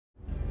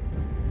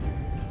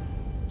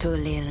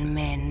Tulil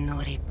men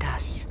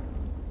nuritas.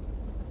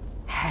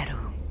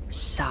 Heru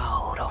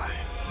Sauron.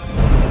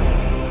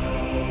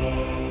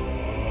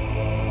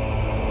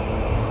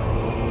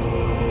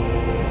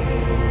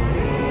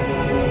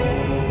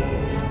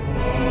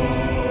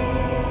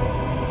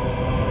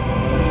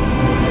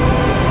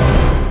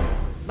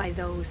 By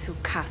those who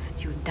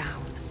cast you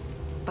down.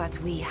 But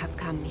we have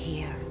come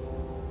here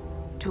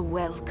to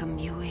welcome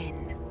you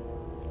in,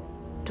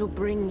 to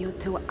bring you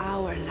to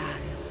our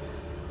lands,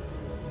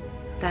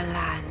 the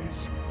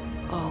lands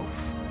of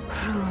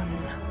Rhûn.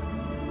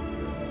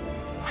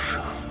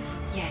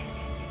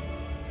 Yes,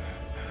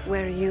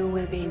 where you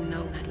will be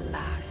known at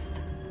last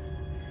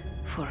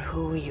for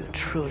who you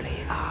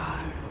truly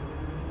are.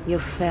 You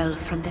fell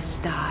from the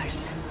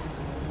stars,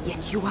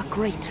 yet you are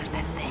greater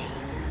than they.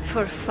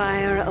 For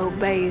fire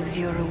obeys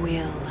your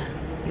will.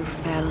 You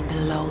fell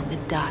below the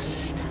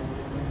dust,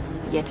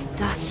 yet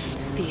dust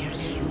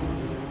fears you.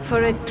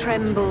 For it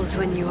trembles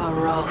when you are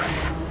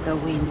wroth, the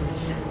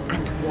winds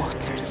and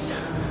waters,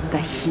 the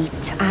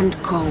heat and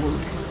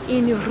cold.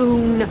 In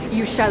Rhûn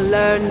you shall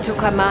learn to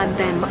command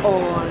them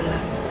all.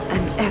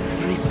 And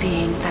every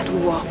being that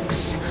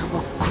walks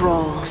or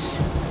crawls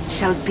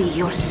shall be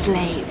your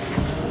slave.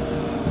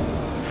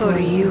 For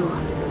you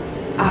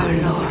are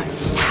Lord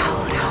Sauron.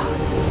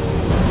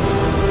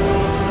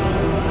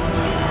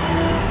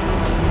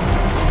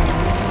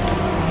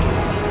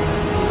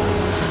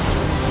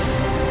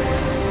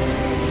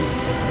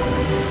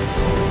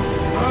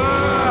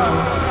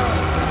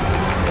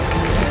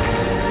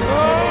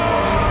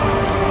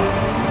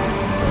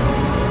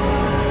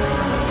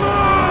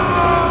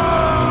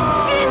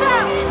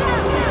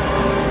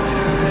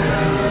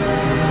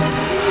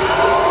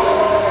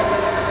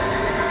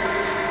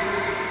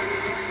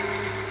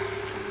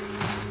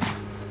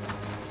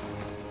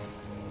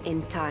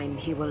 In time,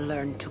 he will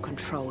learn to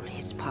control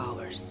his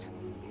powers.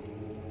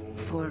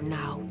 For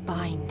now,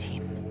 bind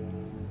him.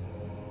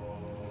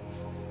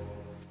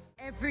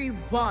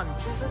 Everyone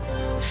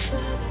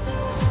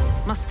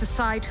must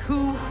decide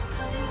who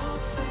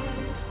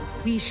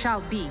we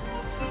shall be.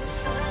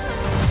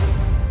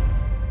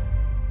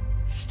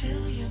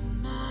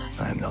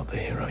 I am not the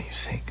hero you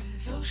seek.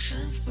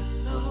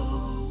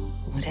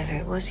 Whatever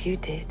it was you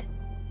did,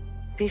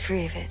 be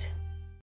free of it.